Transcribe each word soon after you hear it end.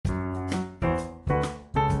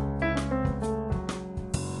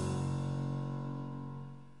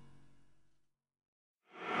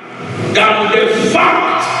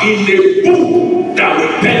in a book that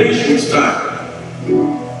will perish with time.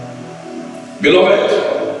 Beloved,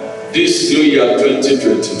 this new year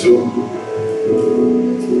 2022,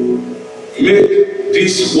 make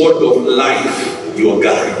this word of life your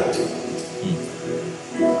guide.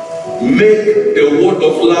 Make the word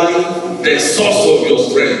of life the source of your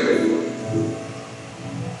strength.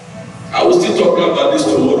 I will still talk about this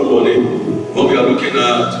tomorrow morning when we are looking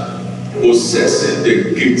at possessing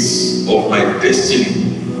the gates of my destiny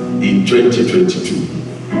in 2022.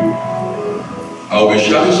 I will be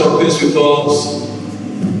sharing some things with us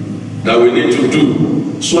that we need to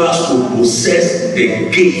do so as to possess the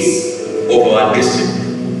gates of our destiny.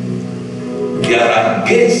 There are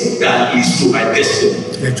gates that lead to my destiny.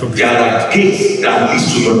 There are gates that lead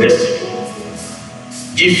to your destiny.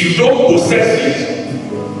 If you don't possess it,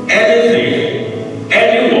 anything,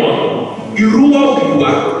 anyone, you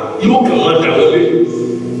are, you can enter.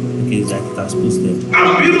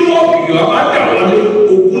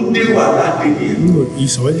 No,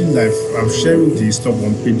 it's already live. I'm sharing the stuff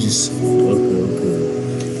on pages.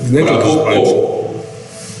 The network is bad.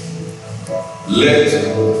 Let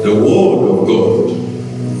the word of God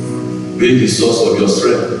be the source of your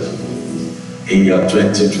strength in year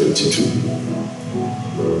 2022.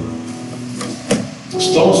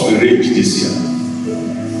 Storms will rage this year.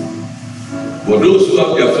 But those who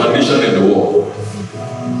have their foundation in the word,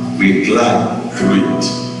 we glide through it.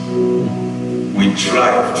 We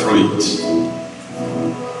drive through it.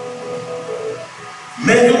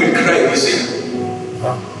 Many will cry this year.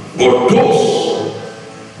 But those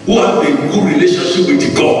who have a good relationship with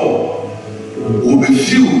God will be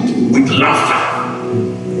filled with laughter.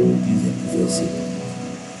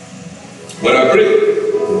 But I pray,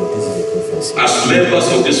 as members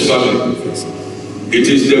of this family, it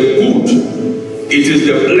is the good, it is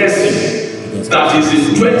the blessing that is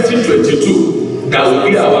in 2022 that will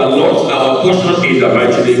be our Lord, our portion in the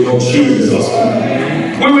mighty name of Jesus.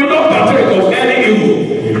 We will not partake of any evil,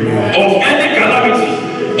 of any calamity,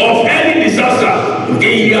 of any disaster in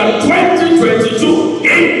year 2022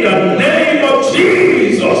 in the name of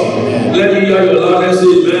Jesus. Let me hear your loudest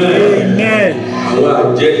amen. Amen.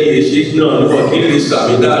 Let me hear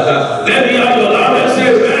your loudest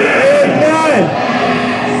amen.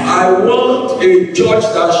 I want a church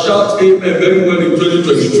that shouts amen very well in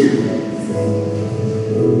 2022.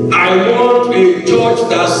 I want a church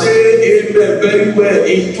that says amen very well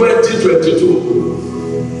in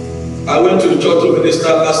 2022. I went to the church to minister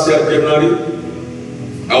last year, January.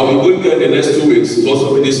 I will be going there in the next 2 weeks to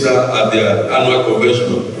also minister at their annual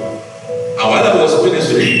convention. And while I was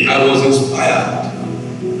ministering, I was inspired.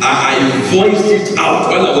 I voiced it out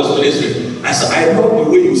while I was ministering. I said, I love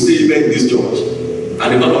the way you say amen in this church. And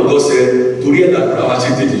the man of God said, to hear that power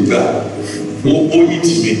chanted in God, oh, it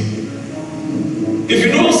me. If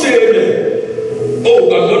you don't say amen, oh,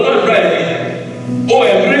 but you're not right, oh,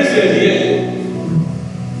 embrace it here.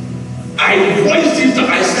 I voiced it, I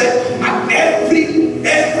said,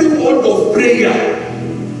 every word of prayer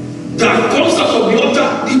that comes out of the altar,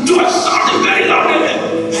 the church sounded very loud.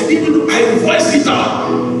 I voiced it out.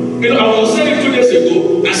 You know, I was saying 2 days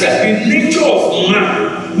ago, I said, the nature of man,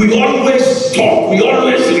 we always talk, we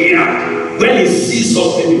always react when he sees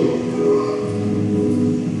something.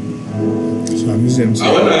 And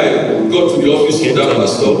when I got to the office, he down on the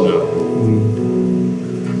store now.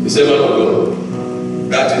 He said, man of God,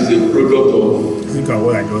 that is the product of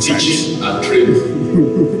teaching and training.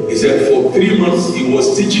 He said, for 3 months, he was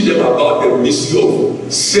teaching them about the mystery of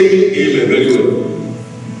saying amen very well.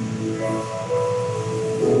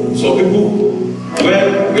 So people, when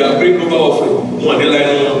we are bringing over offering, one day like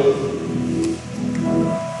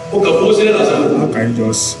how can you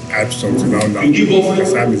just add something down now? You give offering,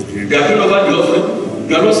 they are bringing over the offering,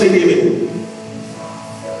 you are not saying amen.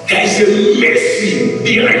 There is a mercy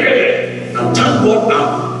behind it. And thank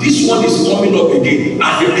God, this one is coming up again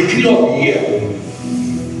at the beginning of the year,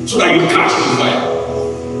 so that you catch the fire.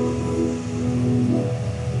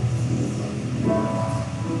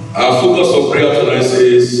 Our focus of prayer tonight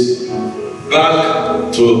says,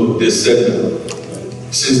 back to the sender.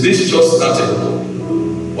 Since this just started,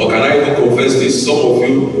 or can I even confess this? Some of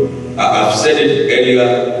you, I've said it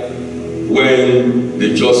earlier when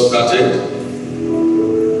the church started.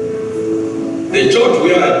 The church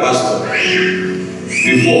where I pastored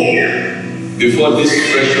before this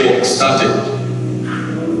fresh work started,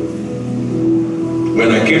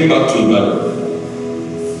 when I came back to Ibadan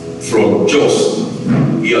from Jos,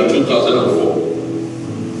 year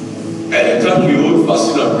 2004, anytime we hold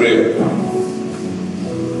fasting and prayer,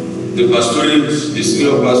 the pastorate, the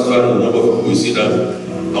senior pastor, and a number of people will sit down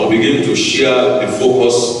and begin to share the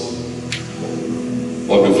focus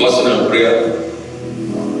of the fasting and prayer.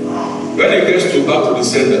 When it gets to back to the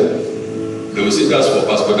sender, they will say that's for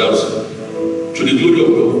Pastor Darcy. To the glory of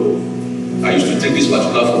God, I used to take this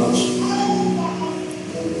particular focus.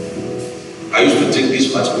 I used to take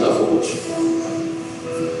this particular focus.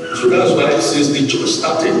 So that's why since the church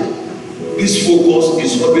started, this focus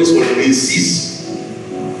is always on basis,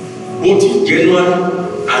 both in January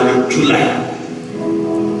and in July.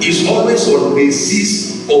 It's always on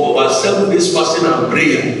basis of our 7 days fasting and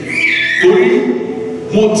prayer.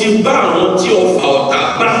 Mo ti bá àwọn tí ọfà ọ̀tá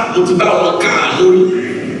bá, mo ti bá wọn káàánú rí.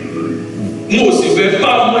 Mo sì fẹ́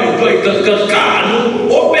bá ọmọ ìjọ ìkankan káàánú.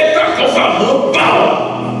 Ó bẹ́tà kọfà mọ́ bá ọ.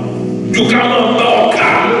 Jù ká máa bá ọ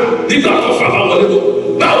káàánú nígbà kọfà bá wọlé lọ.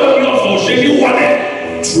 Báwo ni ọ̀fọ̀ ṣe ní wọlé?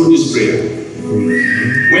 Through this prayer.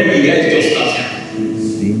 When the year just started.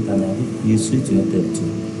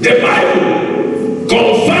 The Bible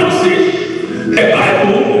confirms it. The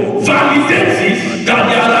Bible validates it that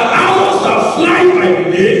there are arrows that fly by the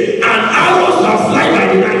day and arrows that fly by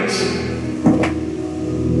the night.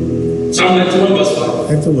 Psalm 91 verse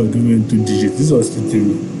 5. I thought we were giving 2 digits. This was the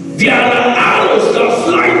theory. There are arrows that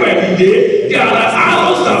fly by the day. There are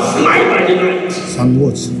arrows that fly by the night. Psalm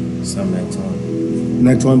what? Psalm 91.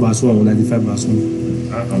 91 verse 1 or 95 verse 1?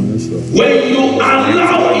 I'm not sure. When you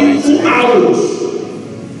allow evil arrows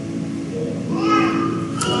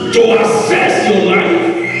to access your life,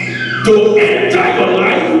 to enter your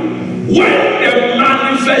life, when the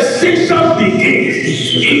manifestation begins,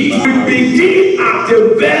 it will begin at a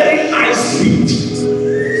very high speed.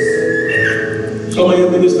 Some of you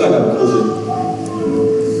ministers are closing.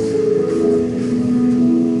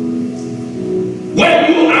 When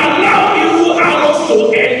you allow evil arrows to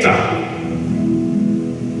enter,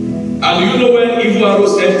 and you know when evil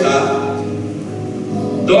arrows enter,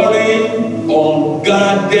 during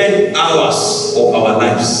unguarded hours of our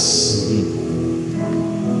lives.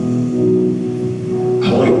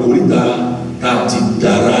 Àwọn ìkórìtà tá a ti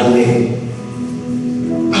dára lẹ̀,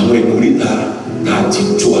 àwọn ìkórìtà tá a ti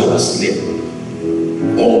tú ara sílẹ̀,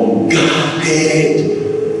 unguarded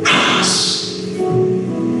hours.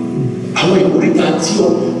 Àwọn ìkórìtà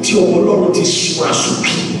tí ọmọ Ọlọ́run ti sún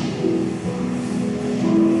àsùnkì,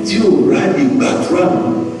 tí ò ráyè gbàdúrà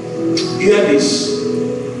mọ́. Hear this.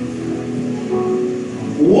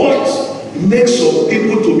 What makes some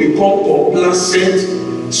people to become complacent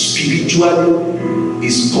spiritually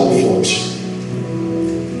is comfort.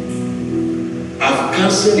 I've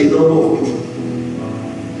counseled a number of people.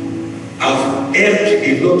 I've helped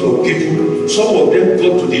a lot of people. Some of them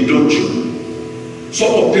got to the dungeon.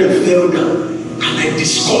 Some of them fell down. And I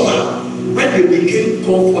discovered when they became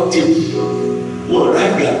comfortable, one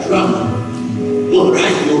right their drama, one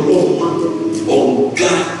right your love,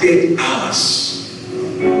 unguarded hours.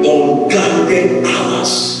 Unguarded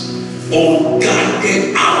hours. Unguarded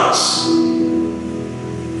hours.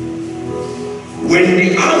 When the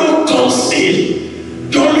arrow comes in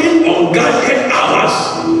during unguarded hours,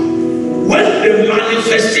 when the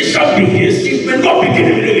manifestation begins, it may not begin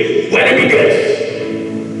immediately. When it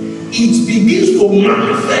begins to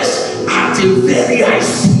manifest at a very high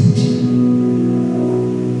speed.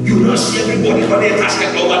 You will not see everybody running and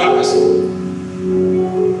asking over that person.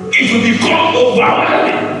 It will become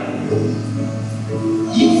overwhelming.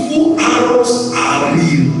 Evil arrows are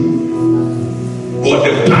real, but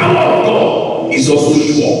the power of God is also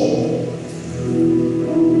sure.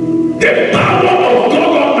 The power of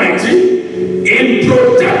God Almighty in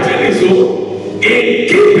protecting His own, in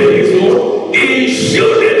keeping His own, in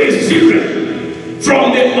shielding His children from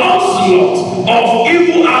the onslaught of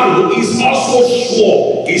evil arrows is also sure,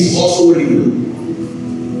 is also real.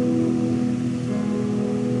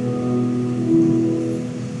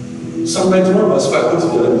 Psalm 91 verse 5. What's the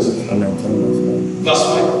other verse? Psalm 91 verse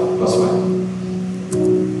 5. Verse 5.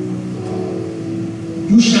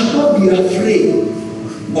 You shall not be afraid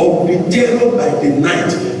of the terror by the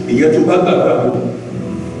night. Ìyẹn tó bá gbàgbà lọ.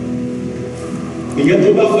 Ìyẹn tó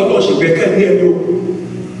bá fọlọ́ ṣe gbẹ́kẹ̀ ní ẹ̀mí o.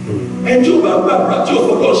 Ẹni tó bá gbàgbà tí ó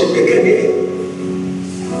fọlọ́ ṣe gbẹ́kẹ̀ ní ẹ̀.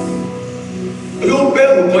 Yóò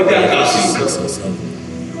bẹ̀rù kọjá kàásì.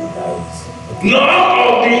 None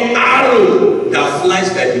of the arrow that flies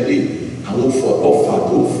by the day. Àwọn ọfà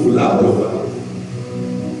tó fò láàárọ̀ wa.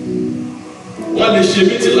 Wọ́n lè ṣe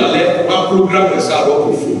mítì lálẹ́, wọ́n á program ẹ̀sẹ̀ àárọ̀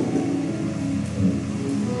kò fò.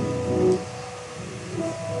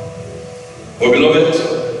 Oh beloved,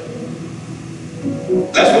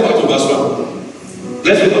 let's go back to verse 1.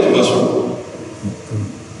 Let's go back to verse 1.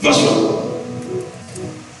 Verse 1.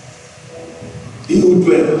 He who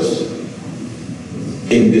dwells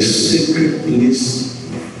in the secret place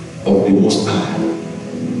of the Most High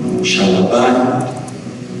shall abide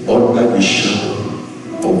under the shadow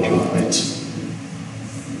of the Almighty.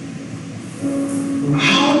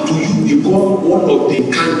 How do you become one of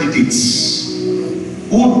the candidates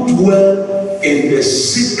who dwell in the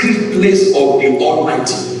secret place of the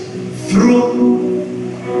Almighty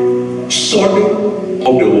through study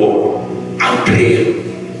of the Word and prayer?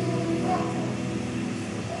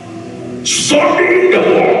 Studying the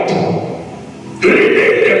Word,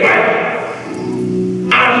 reading the Bible,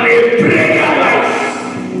 and a prayer life.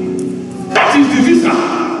 That is the visa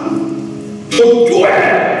to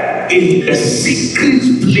dwell in the secret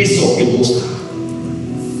place of the Most High.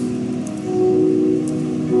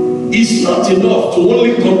 It's not enough to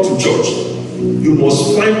only come to church. You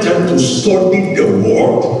must find time to study the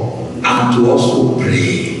Word and to also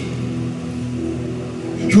pray.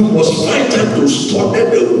 You must find time to study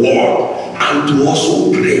the Word and to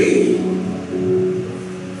also pray.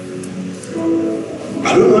 I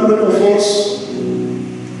don't know how many of us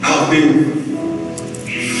have been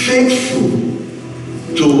faithful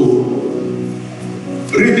to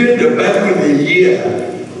reading the Bible in a year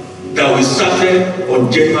that we started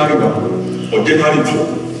on January 1 or January 2.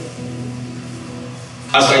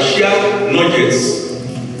 As I share nuggets,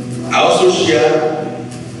 I also share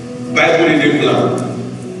Bible reading plan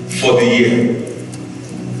for the year.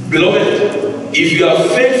 Beloved, if you are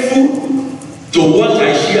faithful to what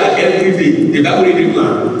I share every day, the Bible reading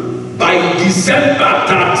plan, by December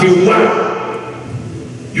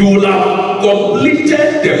 31, you will have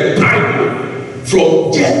completed the Bible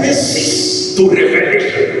from Genesis to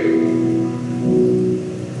Revelation.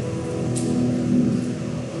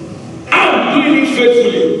 I'm doing it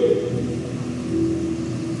faithfully.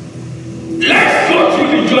 Let's go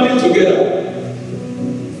through the journey together.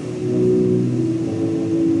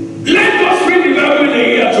 Let us read the Bible in a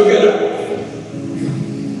year together.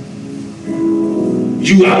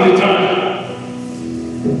 You have the time.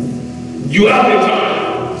 You have the time.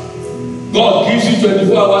 God gives you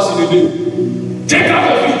 24 hours in a day. Take out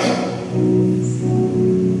of it.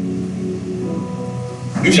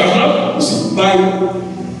 You shall not see by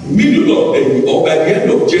middle of or by the end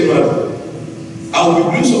of January, I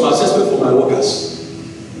will do some assessment for my workers.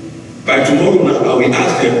 By tomorrow now, I will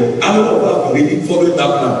ask them, how many of us have been following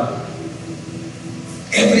that plan?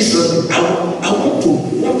 Every Sunday, I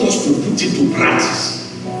want us to put it to practice.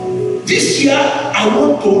 This year, I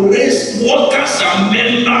want to raise workers and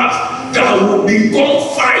members that will become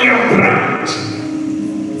firebrand.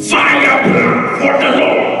 Firebrand for the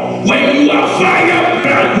Lord. When you are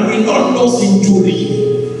firebrand, you will not lose injury.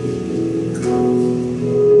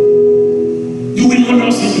 You will not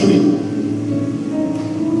lose injury.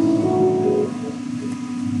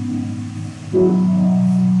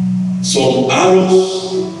 Some arrows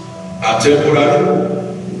are temporary,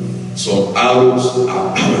 some arrows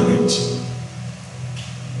are permanent.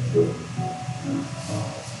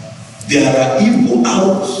 There are evil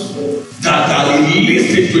arrows that are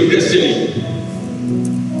illicit to destiny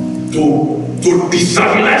to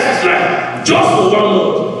destabilize his life just for 1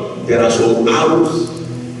 month. There are some arrows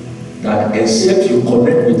that except you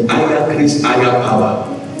connect with higher grace, higher power,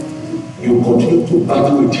 you continue to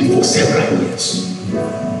battle with it for several years.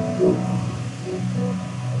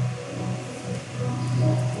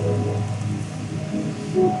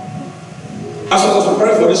 As I was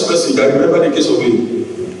preparing for this message, I remember the case of a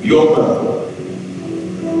young man.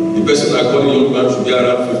 The person I call a young man should be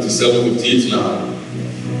around 57, 58 now.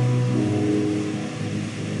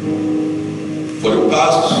 For the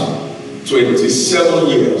past 27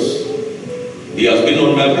 years, he has been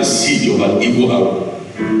under the siege of an evil arrow.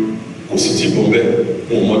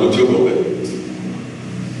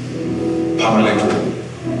 Permanently.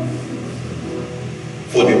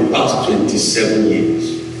 For the past 27 years.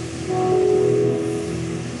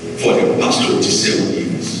 For the past 27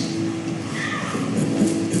 years.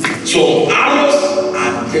 So arrows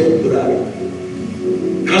are temporary.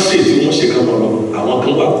 Can't say it won't shake up on. I want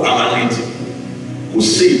to go permanent. Who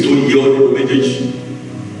say it to you méjèèjì.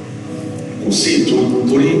 Who say it to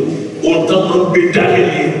torí ó tán máa ń gbé dání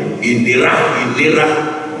ìnira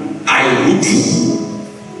àìrójú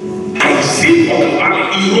àìsí ọ̀kànbalẹ̀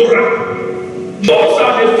ìrora. Those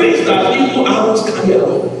are the things that evil arrows carry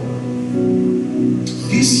along.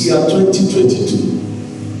 This year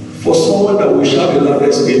 2022, for someone that will shout the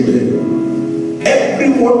loudest amen,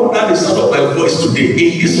 everyone under the sound of my voice today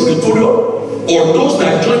in this auditorium, or those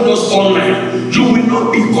that join us online, you will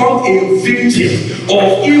not become a victim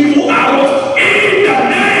of evil arrows in the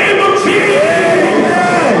name of Jesus.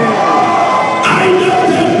 I know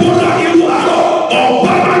temporary evil arrow or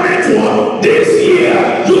permanent one. This year,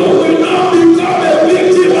 you will not become a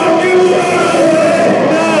victim of evil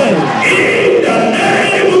arrows in the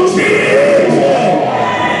name of Jesus.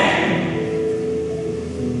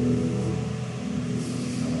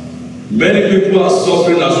 Many people are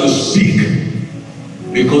suffering as we speak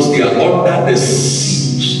because they are under the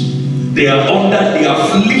siege. They are under the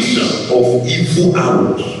affliction of evil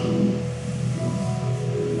arrows.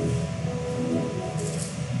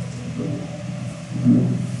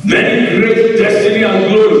 Many great destiny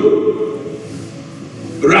and glory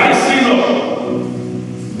rising up,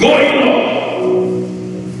 going up,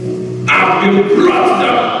 have been brought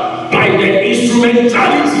down by the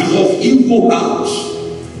instrumentality of evil arrows.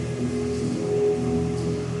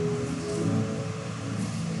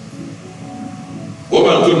 What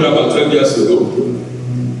man told me about 12 years ago,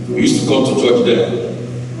 we used to come to church there.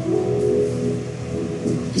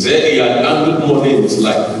 He said he had handled money in his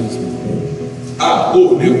life.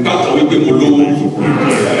 The battle with the Molo.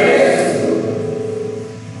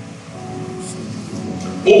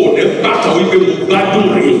 The battle with the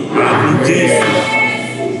Mubaduri.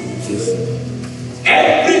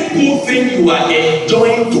 Every good thing you are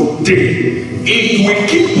enjoying today, it will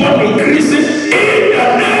keep on increasing in the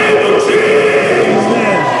name of Jesus.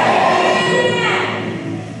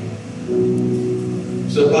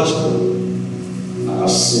 So, Pastor, I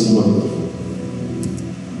have seen money.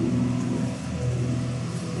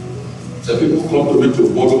 So people come to me to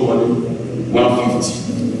borrow money,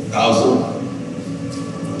 150,000.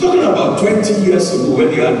 Talking about 20 years ago when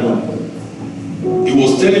he had money. He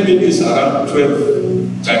was telling me this around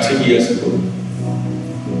 12, 13 years ago.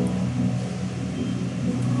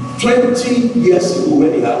 20 years ago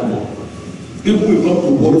when he had money, people will come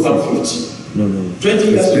to borrow 150. No.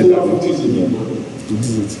 20 years ago, 150 is a new money.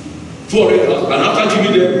 200,000. And after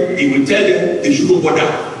giving them, he will tell them they shouldn't bother.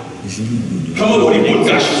 Come on, what he put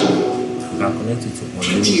cash on. Connected to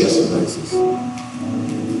 20 years devices.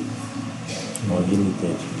 More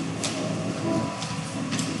limited.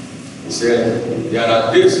 He said, there are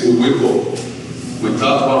days you wake up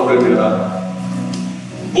without 100 naira,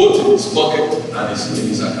 both in his pocket and in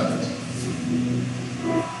his account.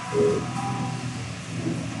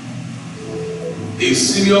 A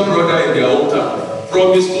senior brother in their own town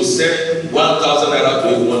promised to send 1,000 naira to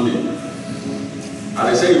him one day. And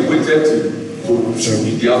I said he waited to in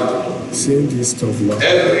the afternoon. Seeing this stuff now.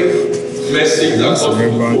 Every message that comes to the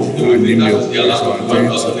phone, they will think that is the alarm of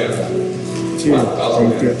 1,000 naira. Now that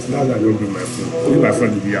I don't bring my phone. Only my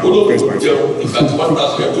phone will be out. Press my phone. In fact, 1,000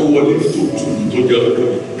 naira to one to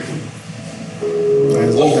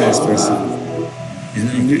it's not that expensive. This is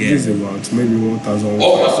It's about maybe 1,000.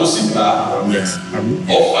 ọkà tó sì bá Yes.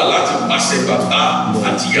 ọkà láti pàṣẹ bàbá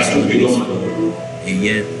àti ìyá tó gbé lọ́mọ.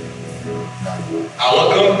 Àwọn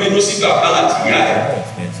kan bínú sí bàbá àti ìyá ẹ̀.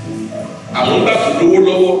 Àwọn bá tó lówó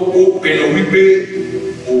lọ́wọ́ ó pinnu wípé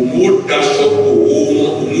òun ó daṣọ òwò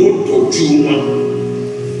wọn, òun ó tọ́jú wọn.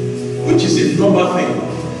 Which is a normal thing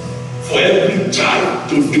for every child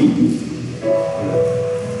to do.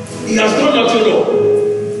 He has done nothing wrong.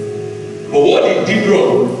 But what he did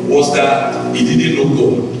wrong was that he didn't know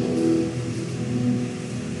God.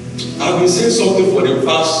 I've been saying something for the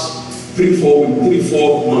past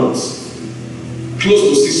 3-4 months, close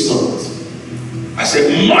to 6 months. I said,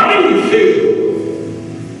 money will fail.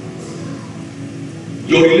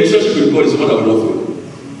 Your relationship with God is what I will not fail.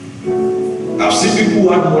 I've seen people who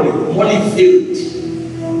had money. Money failed.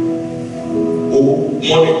 Oh,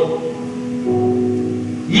 money.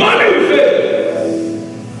 Money will fail.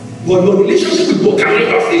 But your relationship with God can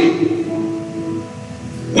never fail.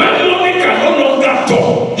 When money can no longer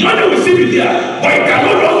talk, money will still be there, but it can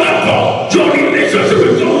no longer talk. Your relationship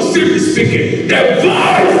with God will still be speaking. The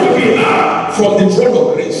voice will be heard from the throne of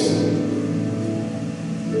grace.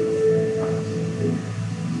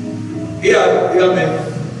 Hear me.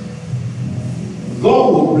 God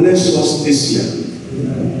will bless us this year.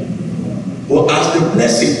 But as the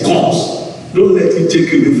blessing comes, don't let it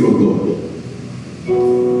take you away from God.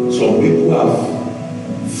 Some people have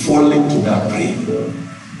fallen to that prey.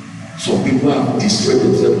 Some people have destroyed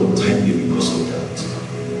themselves untimely because of that.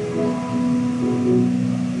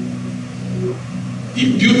 He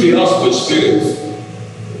built a house for his parents.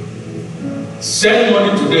 Send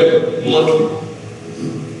money to them monthly.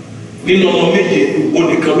 Nínú ọmọ méje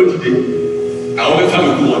onìkan ló dìde. Àwọn mẹ́fà mi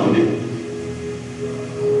kú wọn dìde.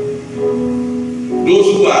 Those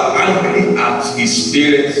who are angry at his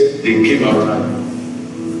parents, they came out right.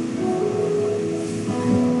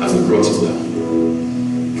 And he brought it down.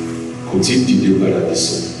 Kò tí ì dìde padà dé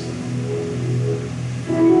sí.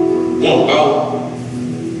 Wọ́n bá wọn.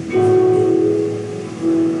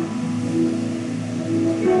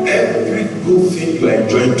 Every good thing you are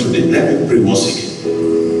enjoying today, let me pray once again.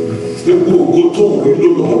 Gbogbo ògo tó ń rí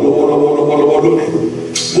lọ́wọ́lọ́wọ́ lónìí.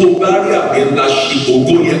 Bó bá rí àmì ńlá ṣe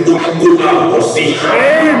ògo yẹn kó máa pọ̀ sí.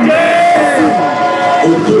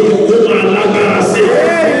 Ògo yẹ kó máa lágbára sí.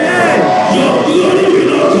 Your glory will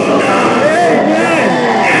not come down.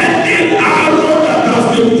 Any arrow that has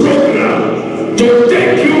been programmed to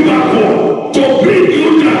take you backward, to bring you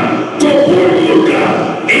down, to pull you down,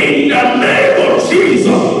 in the name of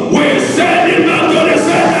Jesus, we send it back to the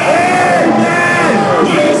center.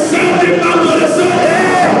 We send it back to the center.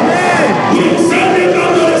 We send it back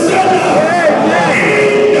to the center.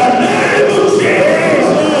 In the name of Jesus.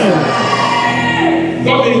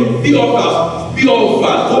 Bọ́bí bí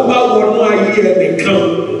ọba tó bá wọnú ayé ẹnìkan,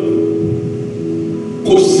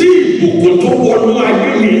 kò sí ìbùkún tó wọnú ayé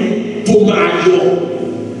mi tó máa yọ.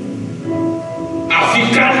 Àfi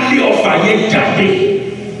ká lé ọfà yẹn jáde,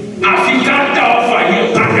 àfi ká dá ọfà yẹn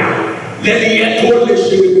padà lẹ́ni yẹn tó lè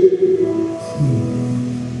ṣe.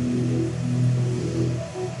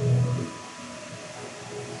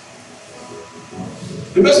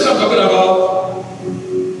 The person I'm talking about,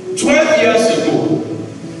 12 years ago,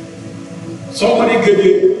 somebody gave me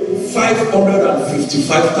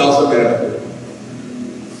 555,000 naira.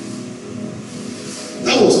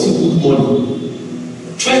 That was still good money.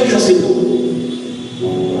 12 years ago.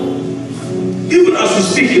 Even as we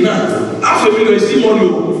speak now, $500,000 is still money.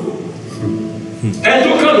 And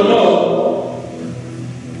you can't know.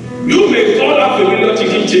 You may call $500,000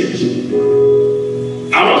 chicken change.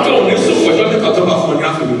 I want to know this so for you to talk about money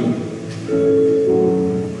 $500,000.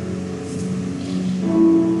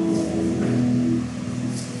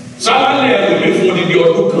 Salary ẹ̀rọ mi fún odidi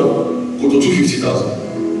ọdún kan kò tó 250,000.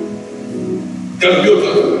 Tell me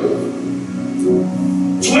what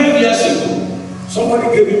 12 years ago, somebody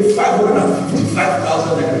gave him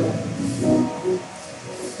 555,000 naira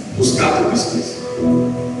to start a business.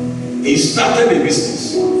 He started a business.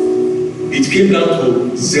 It came down to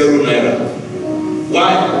 0 naira.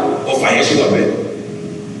 Why? Of financial bed.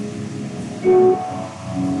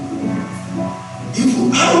 Evil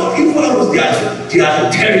arrows, they are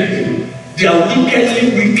terrible. They are wickedly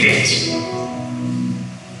wicked.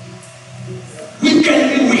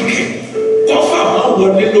 Wickedly wicked. Ọfà máa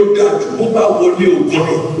wọlé ló dájú, ó bá wọlé ògùn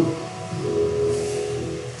rẹ̀.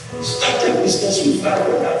 Start a business with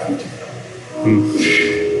 550,000.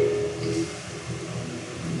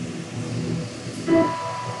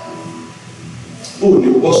 Ó ní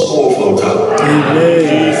bọ́ sọ́wọ́ fọ̀ọ̀tà.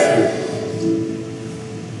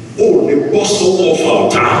 Ó ní bọ́ sọ́wọ́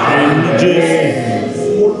fọ̀ọ̀tà.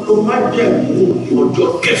 Mo ló má jẹ́ mú ní ọjọ́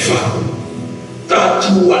kẹfà tá a ti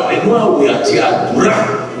wà nínú àwẹ̀ àti àdúrà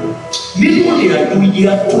nínú ìrìnàjò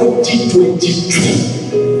yíya 2022.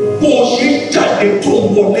 Bó o ṣe jáde tó ń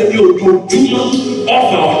wọlé ní ojoojúmọ́,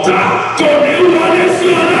 ọfà ọ̀tá kò ní wọlé sí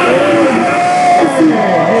ọ̀la.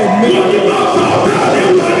 Mo ní ọfà ọ̀tá ní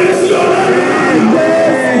wọlé sí ọ̀la.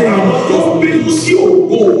 Àwọn tó bínú sí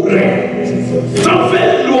ògo rẹ̀ tó fẹ́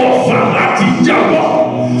lo ọfà láti jábọ̀,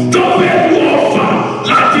 tó fẹ́ lo ọfà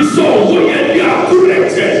láti sọ ògo yẹn ní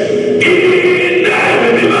àkúrẹ̀tẹ̀. Iná ẹ̀mí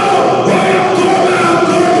mímọ́ wọ́yà kọ́lá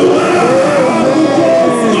kọ́lùwà.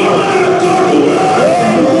 Kọ́lá kọ́lùwà.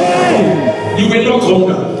 You will not come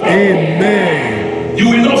down. Amen. You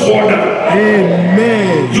will not fall down. Amen.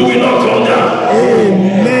 You will not come down.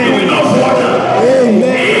 Amen. You will not fall down.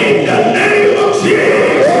 Amen. In the name of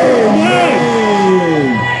Jesus. Amen.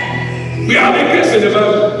 We have a case in the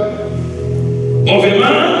Bible of a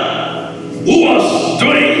man who was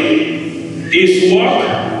doing his work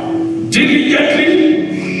diligently.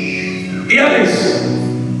 Hear this.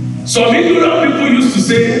 Some ignorant people used to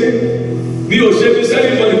say, "Me o ṣe bí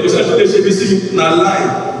anybody go say today ṣe bí sí na lie."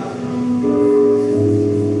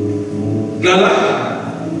 Na lie.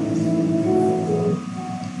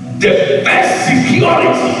 The best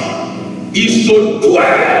security is to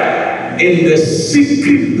dwell in the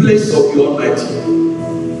secret place of the Almighty.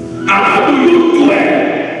 And how do you dwell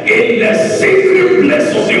in the secret place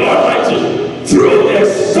of the Almighty? Through the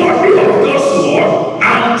study of God's word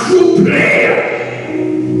and through prayer.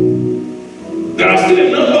 There are still a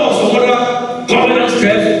number of some other covenant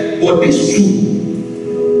steps, but this too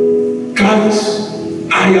carries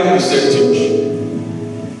higher percentage.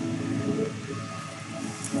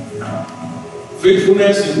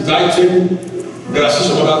 Faithfulness in tithing, there are still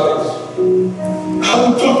some other things. I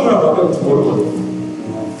will talk more about them tomorrow morning.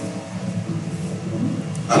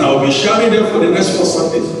 And I will be sharing them for the next 4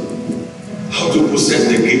 Sundays. How to possess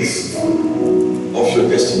the gates of your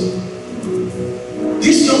destiny.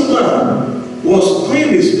 This young man was doing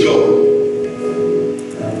his job.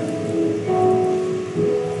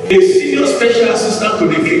 A senior special assistant to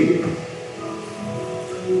the king.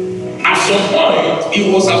 At some point, he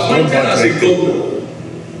was appointed as a governor.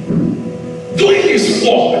 Doing his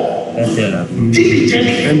work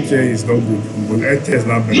Diligently. MTN is not good, but Airtel is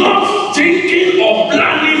not better. Not thinking of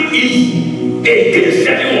planning it against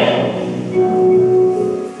anyone.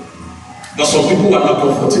 But some people were not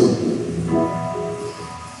comfortable.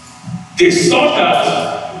 They saw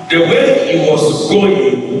that the way he was going,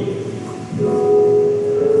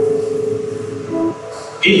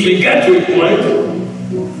 it will get to a point,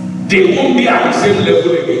 they won't be at the same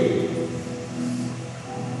level again.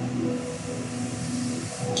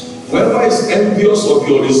 Whoever is envious of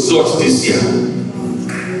your results this year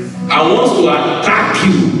and wants to attack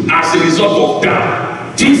you as a result of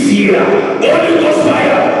that, this year, Holy Ghost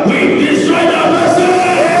fire will destroy that person.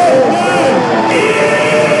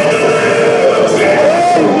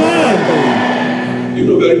 You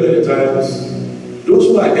know, very many times, those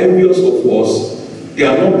who are envious of us, they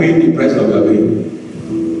are not paying the price that we are paying.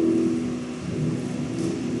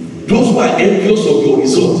 Those who are envious of your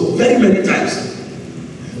result, very many times,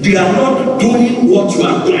 they are not doing what you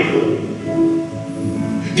are doing.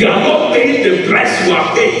 They are not paying the price you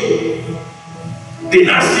are paying. They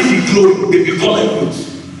now see the glory, they become envious.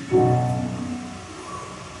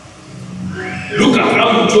 Look at how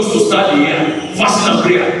you chose to start the year, fasting and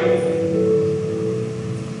prayer.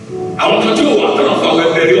 Àwọn kan tí ó wà tọ́nà fún àwọn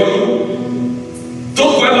ẹgbẹ̀rẹ̀ ọdún tó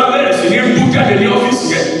kọ́ ẹ bá bẹ̀rẹ̀ sí ní bú jáde ní ọ́fíìsì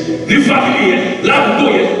yẹn ní fámìlì yẹn ládùúgbò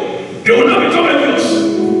yẹn they will not become envious.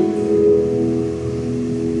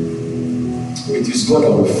 It is God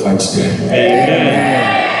that will fight them.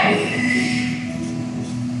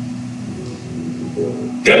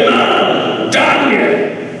 The man Daniel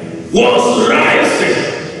was rising,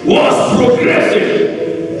 was progressing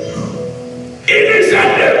in his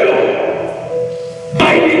endeavor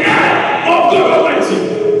by the hand of God Almighty.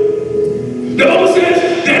 The Bible says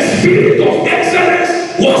the spirit of excellence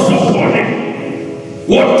was upon him.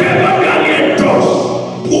 Whatever Daniel does,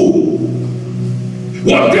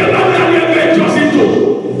 whatever Daniel ventures into,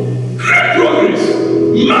 great progress,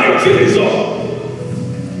 mighty result,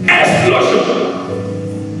 explosion.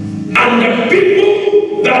 And the people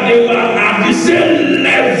that they were at the same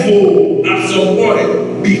level at some point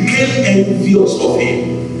became envious of him.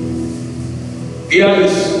 Here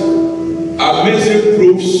is amazing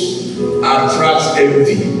proofs attracts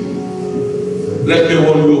envy. Let me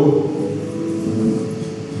one know.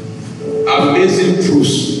 Amazing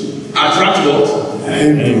proofs attract what?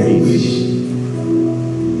 Envy.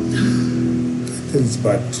 That is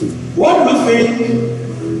bad too. What do you think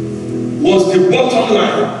was the bottom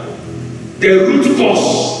line, the root cause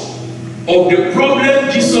of the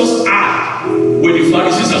problem Jesus had with the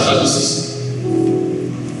Pharisees and Sadducees?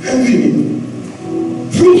 Envy.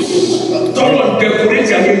 Proofs. Don't decorate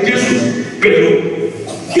against Jesus.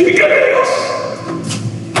 He became envious.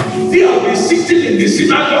 They have been sitting in the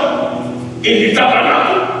synagogue, in the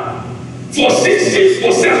tabernacle, for 60,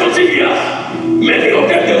 for 70 years. Many of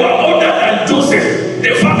them, they were older than Joseph,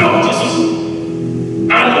 the father of Jesus. And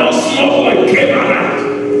one small boy came around,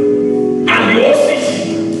 and the whole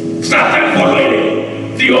city started following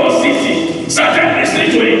him. The whole city started listening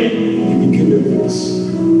to him. He became envious.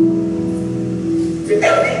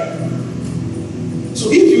 So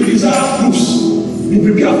if you desire proofs, be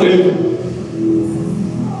prepared for him.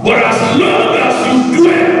 But as long as you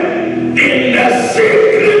dwell in the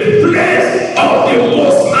secret place of the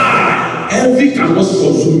Most High, envy cannot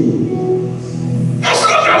consume you. As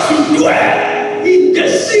long as you dwell in the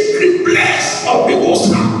secret place of the Most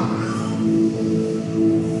High.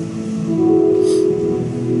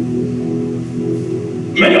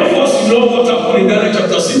 Many of us know what happened in Daniel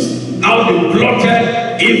chapter 6, how they plotted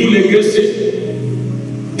evil against it.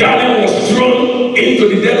 Daniel was thrown into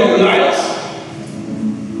the den of lions.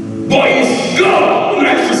 But it's God who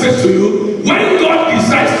likes to say to you, when God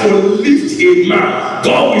decides to lift a man,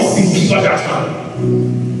 God will secure that man.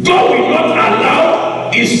 God will not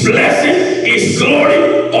allow his blessing, his glory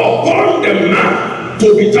upon the man to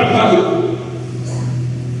be tampered with.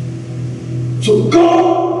 So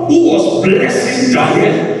God who was blessing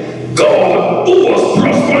Daniel, God who was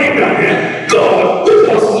prospering Daniel, God who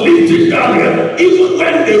was lifting Daniel, even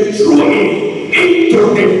when they threw him into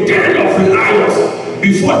the den of lions,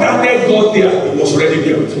 before Daniel got there, he was already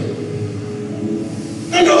there.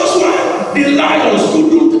 And that's why the lions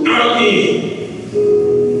couldn't harm him.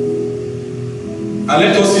 And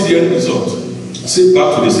let us see the end result. Say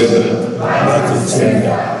back to the sender. Back to the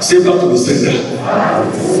sender. Say back to the sender.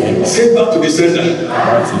 Say back to the sender.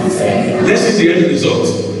 Back to the sender. Let's see the end result.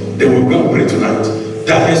 Then we'll go and pray tonight.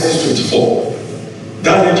 Daniel 6:24.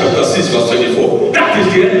 Daniel chapter 6 verse 24. That is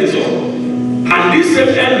the end result. And this same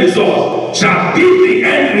end result shall be the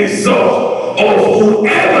end result of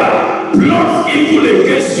whoever plot evil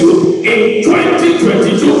against you in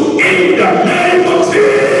 2022 in the name of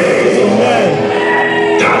Jesus.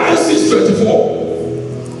 Daniel 6:24.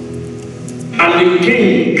 And the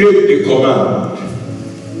king gave the command,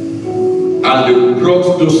 and they brought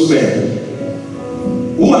those men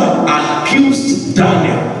who had accused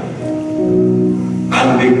Daniel, and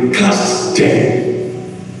they cast them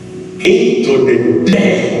into the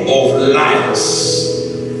den of lions.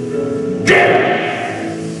 Them,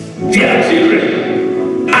 their children,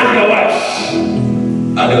 and their wives,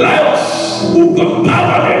 and the lions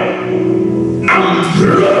overpowered them and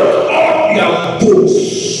broke all their bones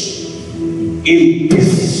in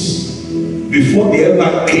pieces before they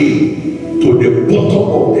ever came to the bottom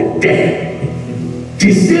of the den.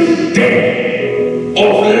 The same den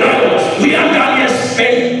of lions where Daniel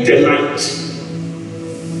spent the night.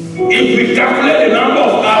 If we calculate the number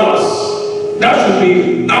of hours, that should be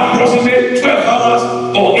approximately 12 hours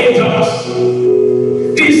or 8 hours.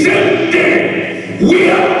 The same day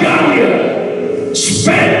where Daniel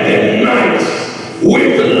spent the night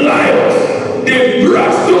with lions, they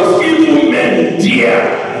brought those evil men there.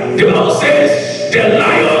 The Bible says the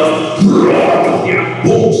lions broke their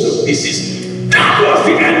bones to pieces. That was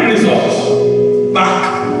the end result. Back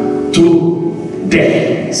to the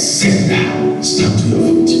sender. Stand to your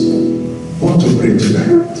feet. I want to pray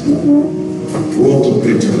tonight. We want to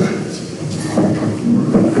pray tonight.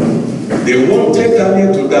 They wanted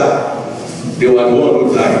Daniel to die. They were the one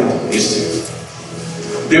who died instead.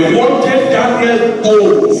 They wanted Daniel's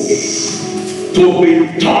bones to be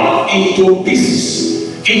torn into pieces.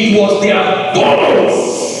 It was their bones.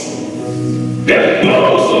 The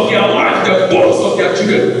bones of their wife, the bones of their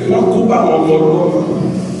children. One cover one more.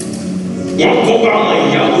 One cover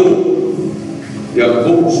one Yahoo. Their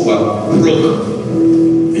bones were broken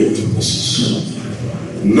into pieces.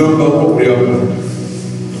 Number one prayer point.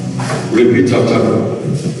 Repeat after me.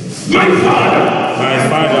 My Father. My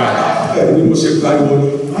Father.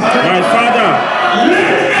 My Father.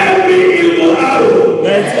 Let every evil arrow.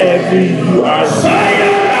 Let every evil arrow.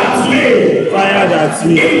 Fire at me. Fired at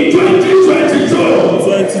me. In 2022.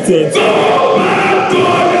 2020. Go back to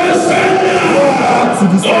the sender. To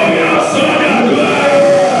the sender.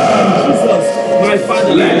 Jesus. My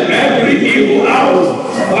Father. Let every evil arrow.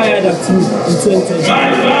 Fired at me in 2020. My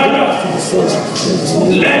Father.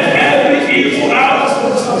 Let every evil arrow.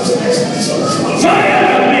 Fire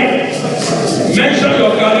at me. Mention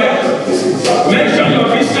your career. Mention your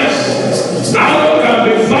business. Arrow can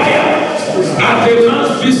be fired at a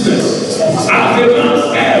man's business, at a man's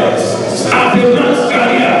health, at a man's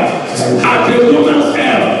career, at a woman's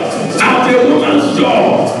health, at a woman's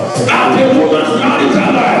job, at a woman's marital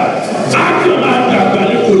life. At your man that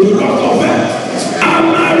could rock off it. I'm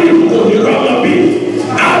married, could rock off it.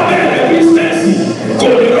 I'm in a business,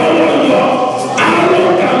 could rock on you. Arrow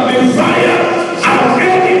can be fired at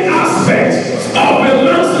any aspect of a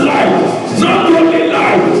man's life, not only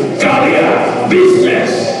life, career, business,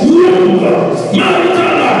 womb,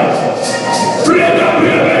 marital life. Pray that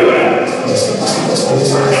prayer very well.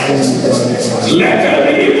 Let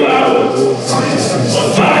every evil arrow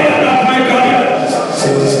fire at my career,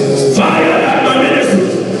 fire at my ministry.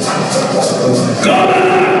 Go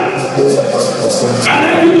back! And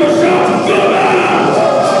let you go shout, go back!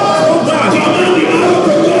 Command the arrow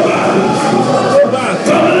to go back!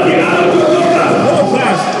 Command the arrow to go back! Go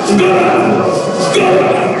back! Go back! Go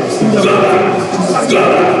back! Go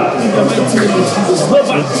back! In the mighty name of Jesus. Go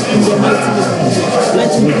back. In the mighty name of Jesus.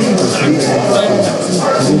 Let me be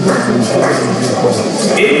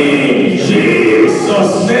in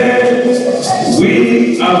Jesus' name, we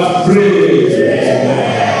have prayed.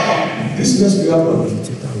 This next prayer point,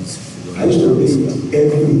 I used to pray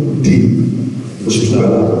every day. I used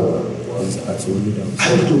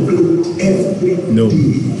to pray every day. No,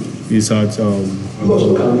 it's at You also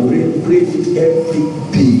can pray every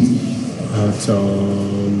day. I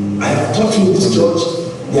have taught you in this church,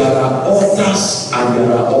 there are altars and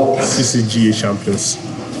there are altars. CCGA champions.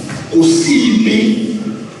 Kò sí ibi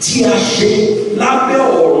tí a ṣe lábẹ́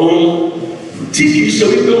ọ̀run tí kìí ṣe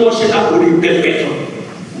wípé wọ́n ṣe lápòrí pẹ́pẹ́ kan.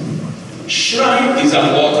 Shrine is an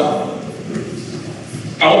altar.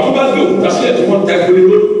 Àwọn tó bá gbé òkúta sílẹ̀ tí wọ́n tẹ ìpele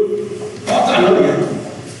lórí. Altar náà yẹn.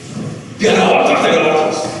 There are altars and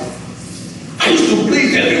altars. I used to pray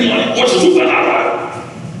it every morning. What is over now?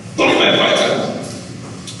 Don't my fighter.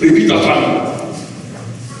 Repeat after me.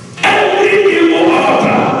 Every evil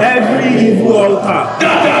altar. every evil altar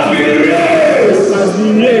That has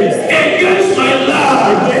been raised against my life,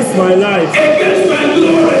 against my life, against my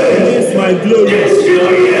glory, against my glory. this new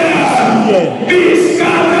year, be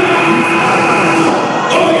scattered.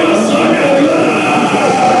 Oh, your son and blood.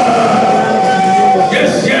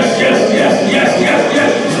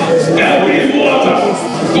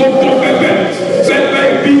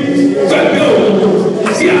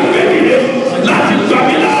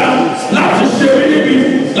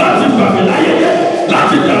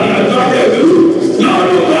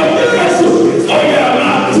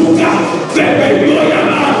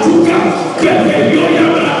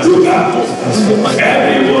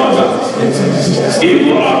 every water,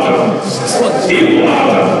 evil altar, evil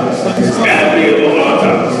altar, every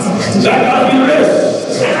water that has been raised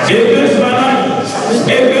against my life,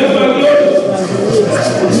 against my glory.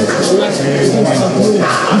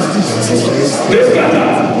 Be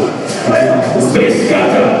scattered, be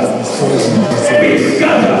scattered, be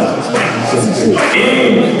scattered.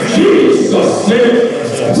 In Jesus' name,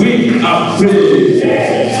 we are praying.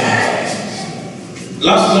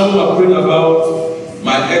 Last night we were praying about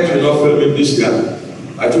my head will not fail me this year.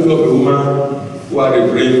 I took up a woman who had a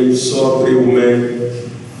dream, saw 3 women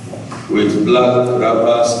with black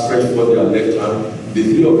wrappers stretched for their left hand. The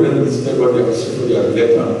 3 of them stretched for their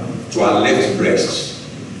left hand to her left breast.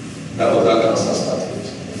 That was how cancer started.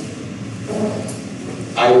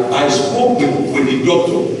 I spoke with the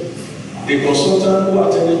doctor, the consultant who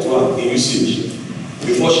attended to her in usage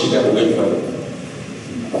before she died eventually.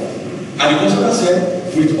 And the consultant said,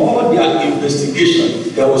 with all their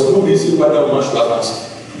investigation, there was no reason why that woman should have cancer.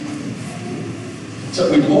 So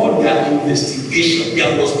with all their investigation,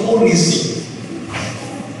 there was no reason.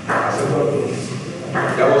 I said, no,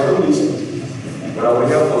 there was no reason. But I will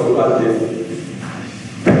help us over there.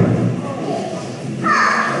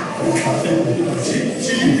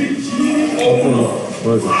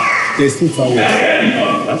 There's still power.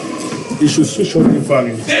 You should switch on the power.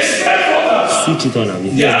 Switch it on.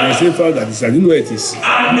 Yes, there's a power that is. I don't know where it is.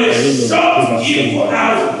 And they shot evil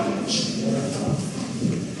out.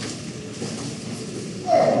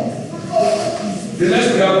 The next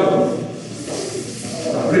prayer,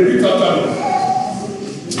 repeat after me.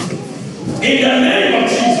 In the name of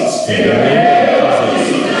Jesus. In the name of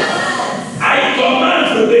Jesus. I command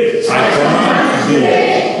today.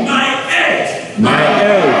 My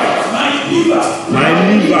head, my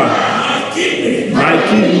liver, my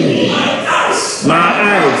kidney, my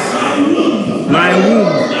eyes, my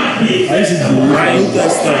womb, my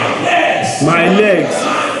intestine, my legs,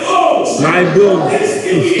 my bones.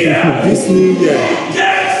 This new year,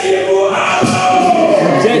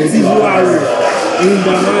 reject evil arrow in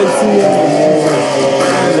the mighty name of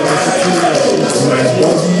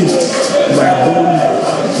my body,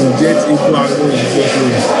 reject evil arrow in Jesus'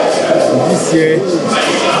 name. This year,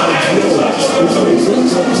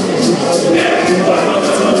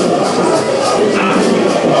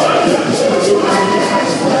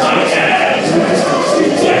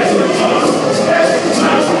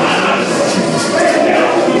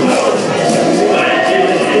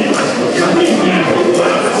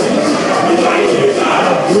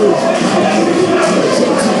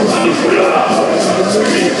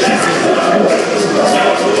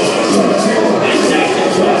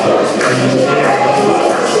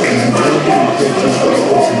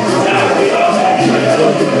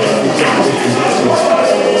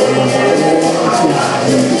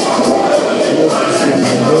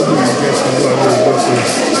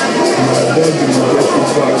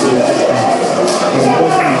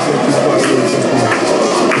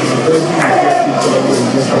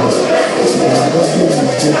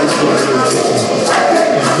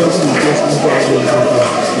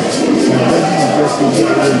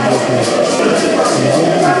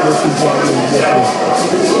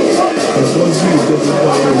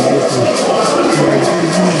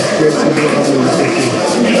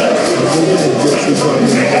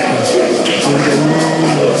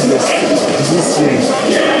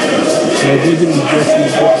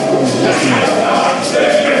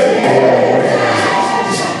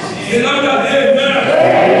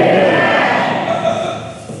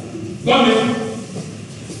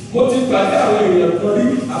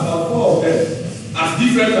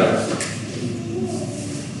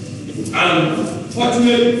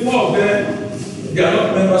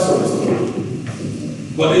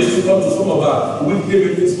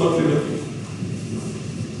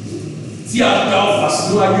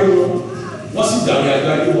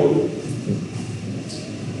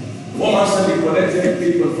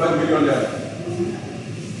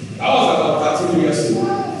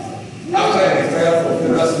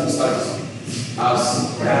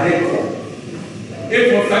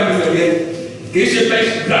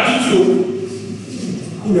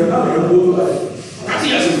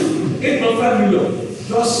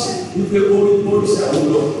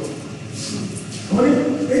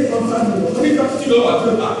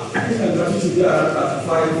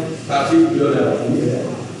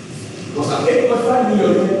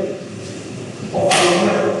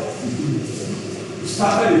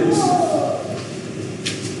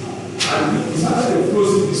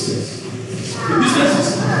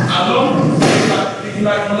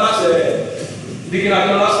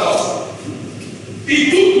 It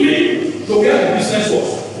took me to where the business was.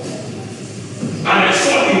 And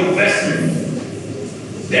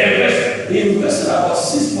he invested about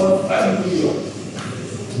 6.5 million.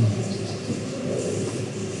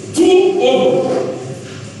 2 old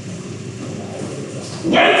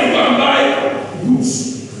went to go and buy goods.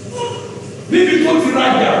 Níbi tó ti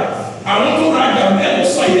rajà, àwọn tó rajà mẹ́rin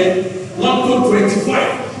sọ̀yẹ́ wọ́n tó 25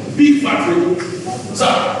 big factory. Sá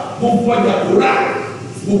gbogbo ọjà tó rà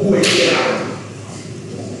gbogbo ẹ̀jẹ̀ rà.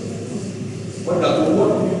 Ọjà tó wọ́n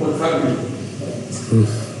 3.5 million.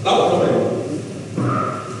 Láwọn tó bẹ̀rẹ̀.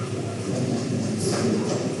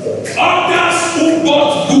 Others who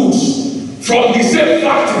bought goods from the same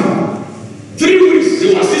factory 3 weeks they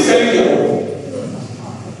were still selling their own.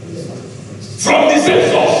 From the same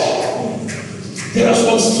source. There are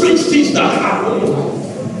some strange things that happen.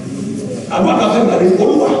 Àwọn akẹ́kọ̀ọ́ ìgbà ní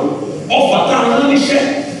olúwa ọ̀fà tá a rán níṣẹ́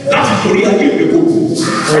láti torí ayé ìgbèkó.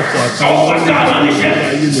 Ọ̀fà tá a rán níṣẹ́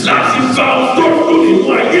láti fa ọjọ́ tó nínú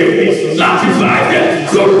ayé mi láti fa ẹ̀jẹ̀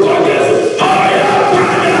lórúkọ Jésù. Ọ̀yà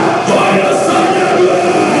padà, ọ̀yà sáyà lọ.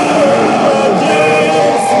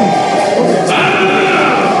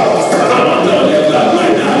 Àwọn tó lè gbàgbọ́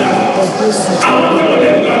ìdára. Àwọn tó lè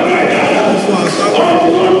gbàgbọ́ ìdára. Ọ̀pọ̀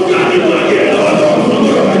ọ̀gá nínú ayé lọ.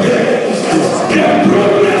 The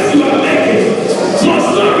progress you are making must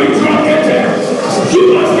not be truncated. You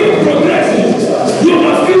must keep progressing. You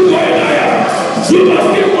must keep going higher. You must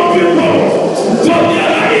keep moving forward. For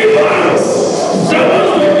there are evils that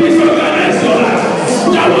wants to disorganize your life,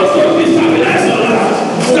 that wants to destabilize your life,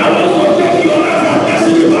 that wants to take your life from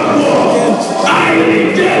destiny backward. I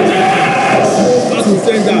reject it.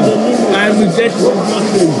 I reject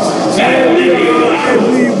nothing. Every evil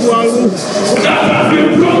that has been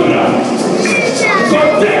programmed to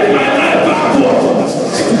take my life backward,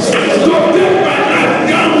 to take my life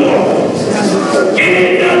downward. In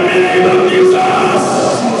the name of Jesus,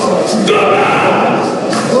 go back,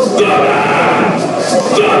 go back,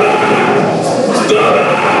 go back, go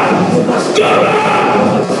back, go back.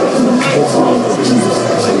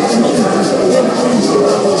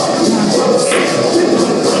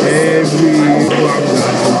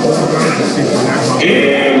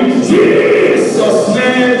 In Jesus'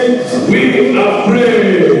 name we are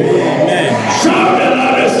praying. Amen. Shout the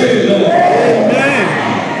loudest amen.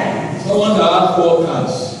 Someone that had 4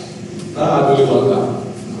 cars, that had only 1 car.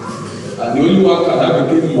 And the only 1 car that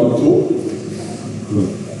became Moto.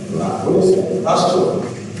 Pastor,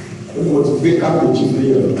 we want to make up the chief.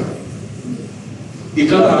 He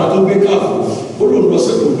can't have to make up. Hold on, what's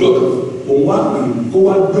the dog? On one, go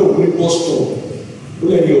and do only posture.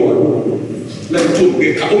 Let you on. Let you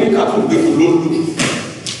make up. Only car to be for load.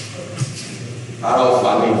 Ara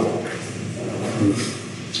ọ̀fàní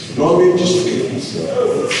lọ́wọ́ Jésù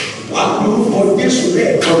wà lórúkọ Jésù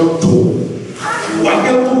rẹ̀ kan tó wà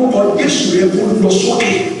jẹ́ lórúkọ Jésù rẹ̀ kó lọ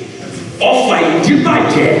sókè ọ̀fà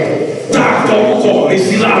ìdíbàjẹ́ tá a kọ orúkọ mi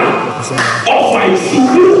sí lára ọ̀fà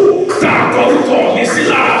ìṣubú tá a kọ orúkọ mi sí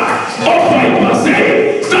lára ọ̀fà ìmọ̀sẹ̀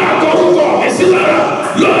tá a kọ orúkọ mi sí lára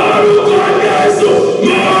lórúkọ Jésù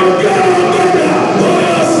máa ń gbé ọ̀gá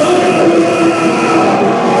ọ̀yà sọ̀rọ̀ lọ́wọ́.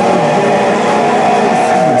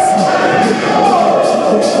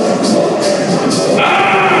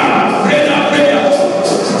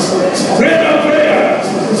 Prayer.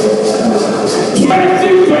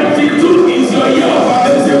 2022 is your year of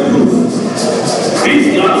amazing proof. It's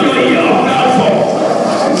not your year of downfall.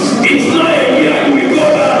 It's not a year you will go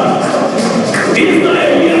down. It's not a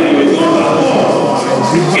year you will go backward.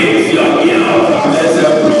 It's your year of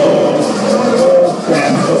amazing proof.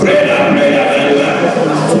 Pray very well.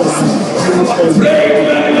 Pray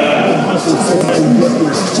very well.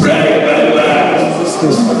 Pray very well.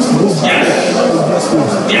 Yes.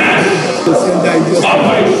 Yes. All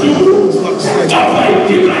my shoes. All my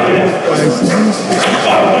divine.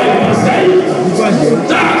 All my mistake.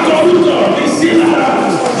 That comes on the sinner.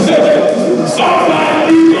 All my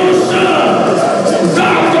devotion.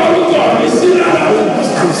 That comes on the sinner.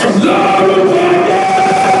 Lord, Lord,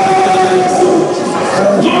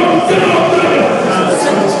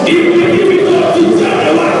 even if you go to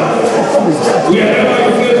Jarawa, wherever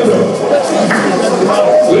you came from,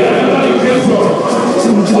 wherever you came from.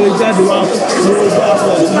 Mo jáde wá, mo dá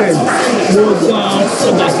ọkọ̀ síbẹ̀, mo dá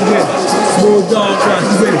ọ̀gá síbẹ̀, mo dá ọkọ̀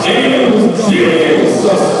síbẹ̀. In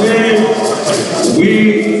Jesus' name we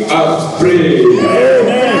are praying.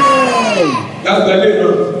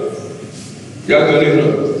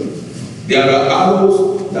 There are arrows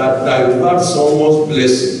that divert someone's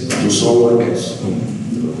blessing to someone else.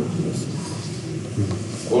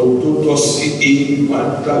 Ọ̀tọ̀tọ̀ sí i máa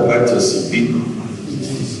dàgbà tẹ̀sí bí.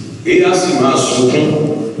 Bí a sì máa sunkún,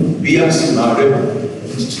 bí a sì máa rẹ̀,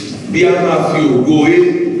 bí a máa fi ògo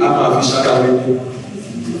a máa fi sára rẹ̀.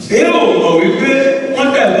 One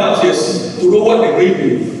guy about yes, to know what they bring.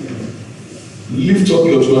 Lift up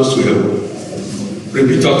your two hands to heaven.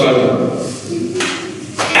 Repeat after me.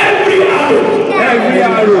 Every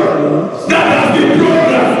arrow that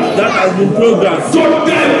has been programmed to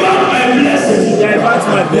divert my blessing, to divert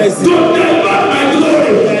my glory,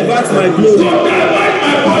 to divert my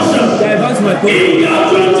portion, in your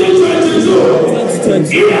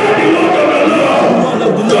 2022. Hear the word of the Lord.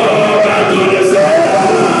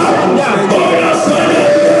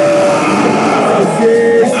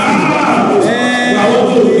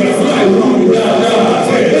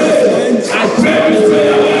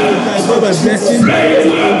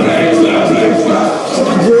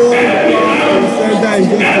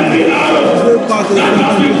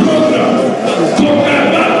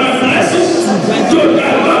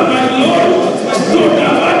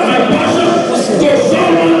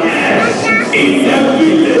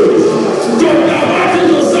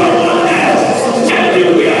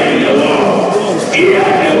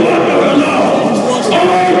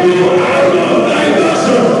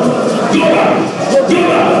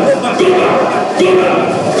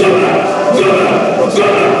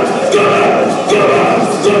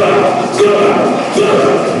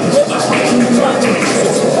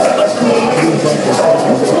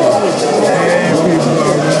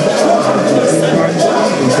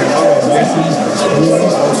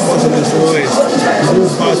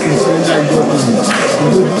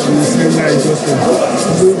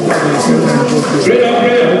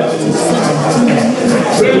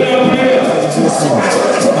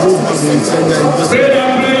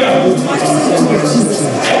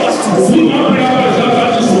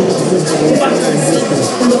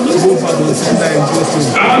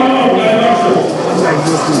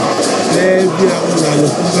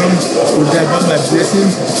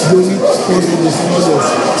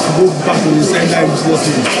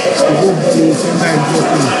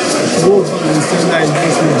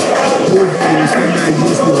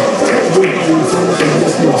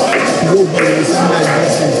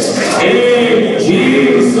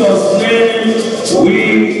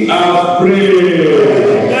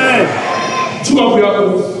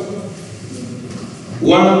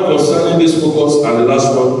 One concerning this focus and the last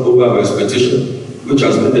one over our expectation, which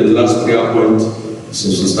has been the last prayer point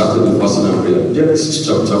since we started the fasting and prayer. Genesis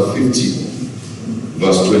chapter 50,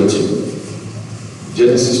 verse 20.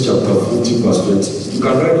 Genesis chapter 50, verse 20. You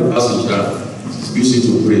can write the passage down. Use it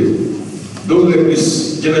to pray. Don't let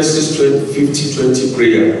this Genesis 50-20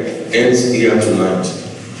 prayer ends here tonight.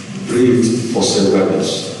 Pray it for several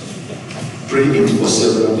days. Pray it for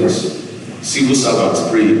several days. Civil servants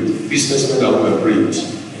prayed. Businessmen and women prayed.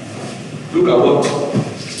 Look at what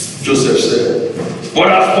Joseph said. But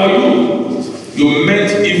as for you, you meant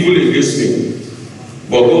evil against me,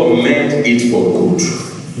 but God meant it for good,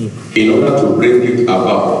 in order to bring it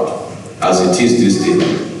about as it is this day,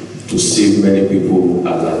 to save many people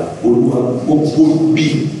alive.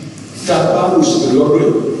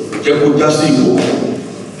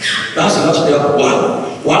 That's the last day.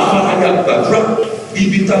 Wow.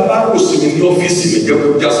 Ibi tabako simi ní ọ́fíìsì mi jẹ́ kó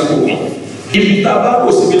já sí gbogbo. Ibi tabako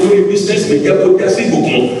simi lórí business mi jẹ́ kó já sí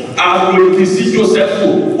gbogbo. Àwọn èdè sí Jósẹ́fù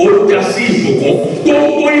ó já sí ìgbòkun.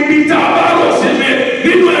 Gbogbo ibi tabako simi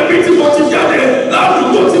nínú ẹbí tí mo ti jáde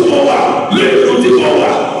ládùúgbò tí mo wà lẹ́nu tí mo wà.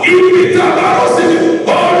 Ibi tabako simi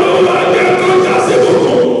Olúwa jẹ́ kó já sí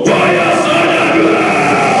gbogbo. Bóyá sọ́yà dùn.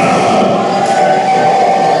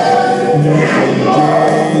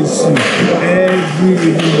 Every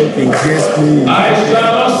evil work against me. I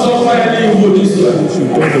shall not suffer any evil this year. You should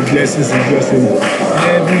turn the blessings in just name.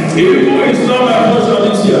 Every evil is not my portion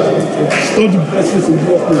this year. Turn the blessings in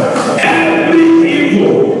just name. Every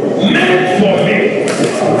evil meant for me.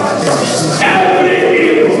 Every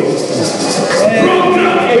evil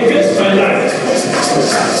program against my life.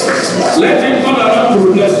 Let it turn around to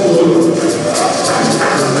bless you.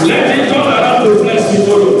 Let it turn around to bless you.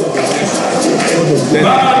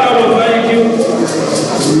 Father, we thank you.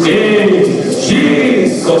 In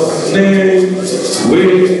Jesus' name we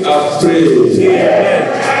are praying.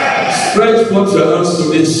 Stretch forth your hands to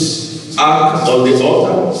this ark on the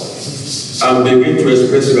altar and begin to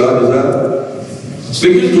express your desire.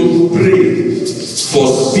 Begin to pray for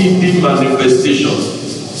speedy manifestation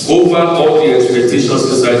over all the expectations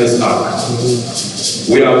inside this ark.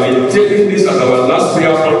 We have been taking this as our last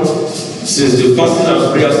prayer point since the fasting and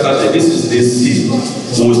prayer started. This is the seed. We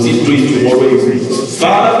will still do it tomorrow evening.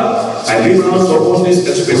 Father, I lay hands upon these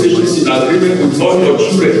expectations in agreement with all your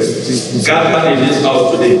children gathered in this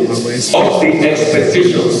house today. Of the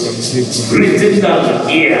expectations written down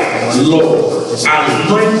here, Lord,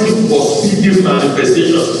 anointing for speedy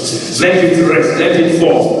manifestation. Let it rest, let it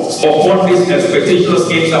fall. more upon these expectations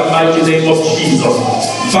in the mighty name of Jesus.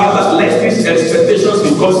 Father, let these expectations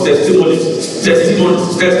become testimonies.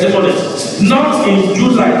 Not in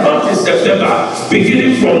July, not in September,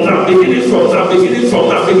 beginning from now.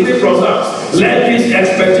 Let these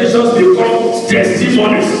expectations become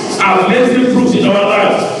testimonies, amazing proofs in our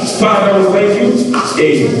lives. Father, we thank you.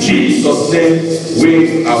 In Jesus' name, we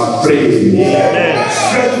are praying.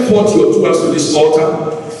 Stretch forth your two hands to this altar,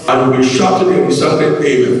 and we shout to them,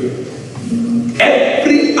 amen.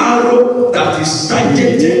 Every arrow that is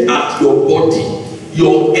targeted at your body,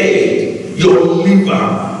 your head, your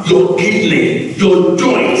liver, your kidney, your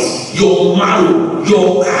joints, your marrow,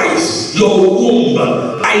 your eyes, your womb,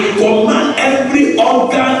 I command every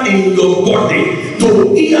organ in your body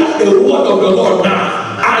to hear the word of the Lord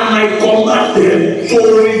now, and I command them to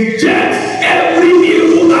reject every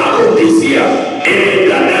evil arrow this year in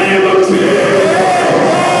the name of Jesus.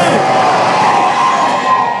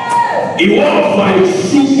 Ìwọ ọ̀fà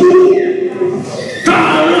ìṣubú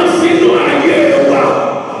táwọn sínú ayé wa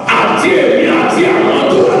àti èmi àti àwọn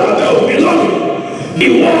tó wà lábẹ́ òbí lọ́nà.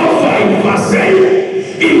 Ìwọ ọ̀fà ìfàsẹ́yìn,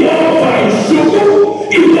 ìwọ ọ̀fà ìṣubú,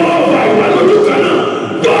 ìwọ ọ̀fà ìwà lójú kan náà.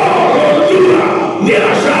 Bọ́ọ̀lù Olúwa ní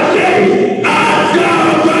àṣálẹ́ yìí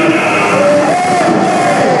àdáwọ̀dá.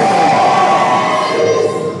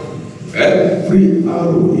 Every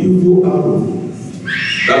arrow, evil arrow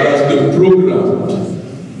that has been programmed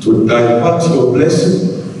to divert your blessing,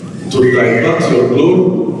 to divert your glory,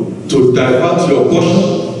 to divert your portion,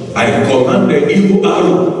 I command the evil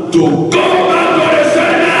arrow to go back to the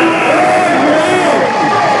sender.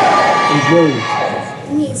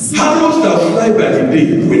 Arrows that fly by the day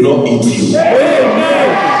will not eat you.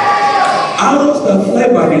 Arrows that fly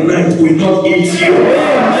by the night will not eat you.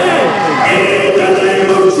 In the name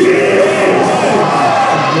of Jesus.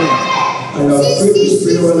 I have prayed this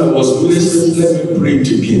prayer when I was listening. Let me pray it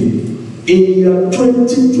again. In year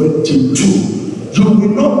 2022, you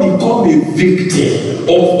will not become a victim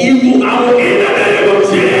of evil arrow in the name of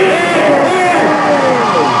Jesus.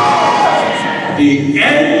 The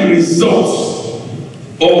end result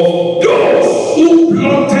of those who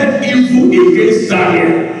plotted evil against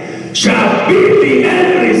Daniel shall be the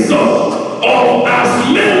end result of as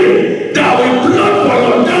many that will plot for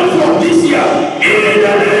your downfall this year in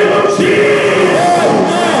the name of Jesus.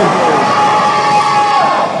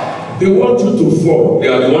 They want you to fall, they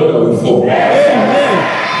are the one that will fall.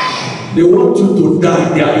 They want you to die,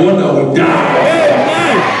 they are the one that will die.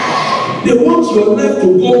 They want your life to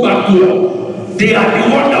go backward, they are the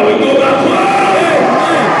one that will go backward.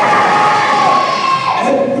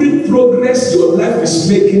 Every progress your life is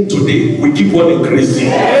making today will keep on increasing.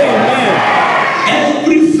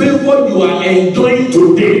 Every favor you are enjoying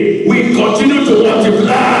today will continue to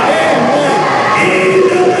multiply. In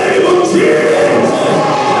the name of Jesus.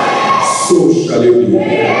 So shall it be.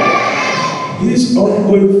 This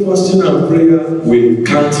ongoing fasting and prayer will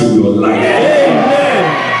count in your life.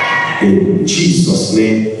 In Jesus'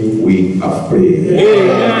 name we have prayed.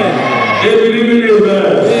 Amen.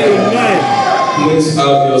 Please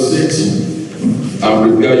have your seat and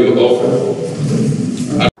prepare your offering.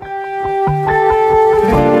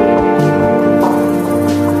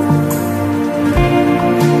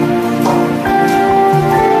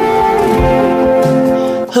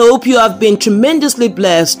 Hope you have been tremendously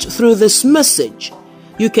blessed through this message.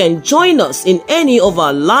 You can join us in any of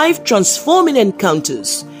our live transforming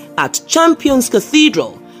encounters at Champions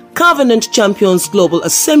Cathedral, Covenant Champions Global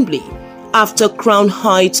Assembly, after Crown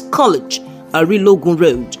Heights College, Arilogun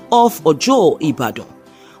Road, off Ojo, Ibadan.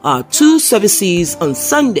 Our two services on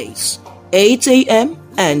Sundays, 8 a.m.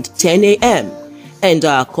 and 10 a.m., and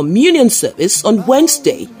our communion service on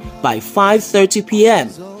Wednesday by 5:30 p.m.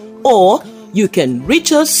 Or you can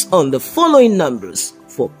reach us on the following numbers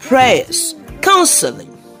for prayers, counseling,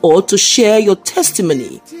 or to share your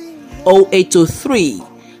testimony: 0803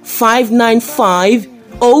 595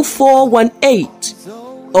 0418,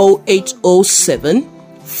 0807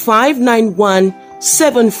 591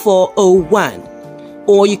 7401,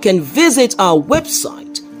 or you can visit our website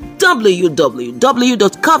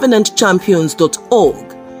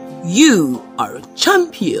www.covenantchampions.org. You are a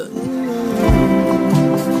champion.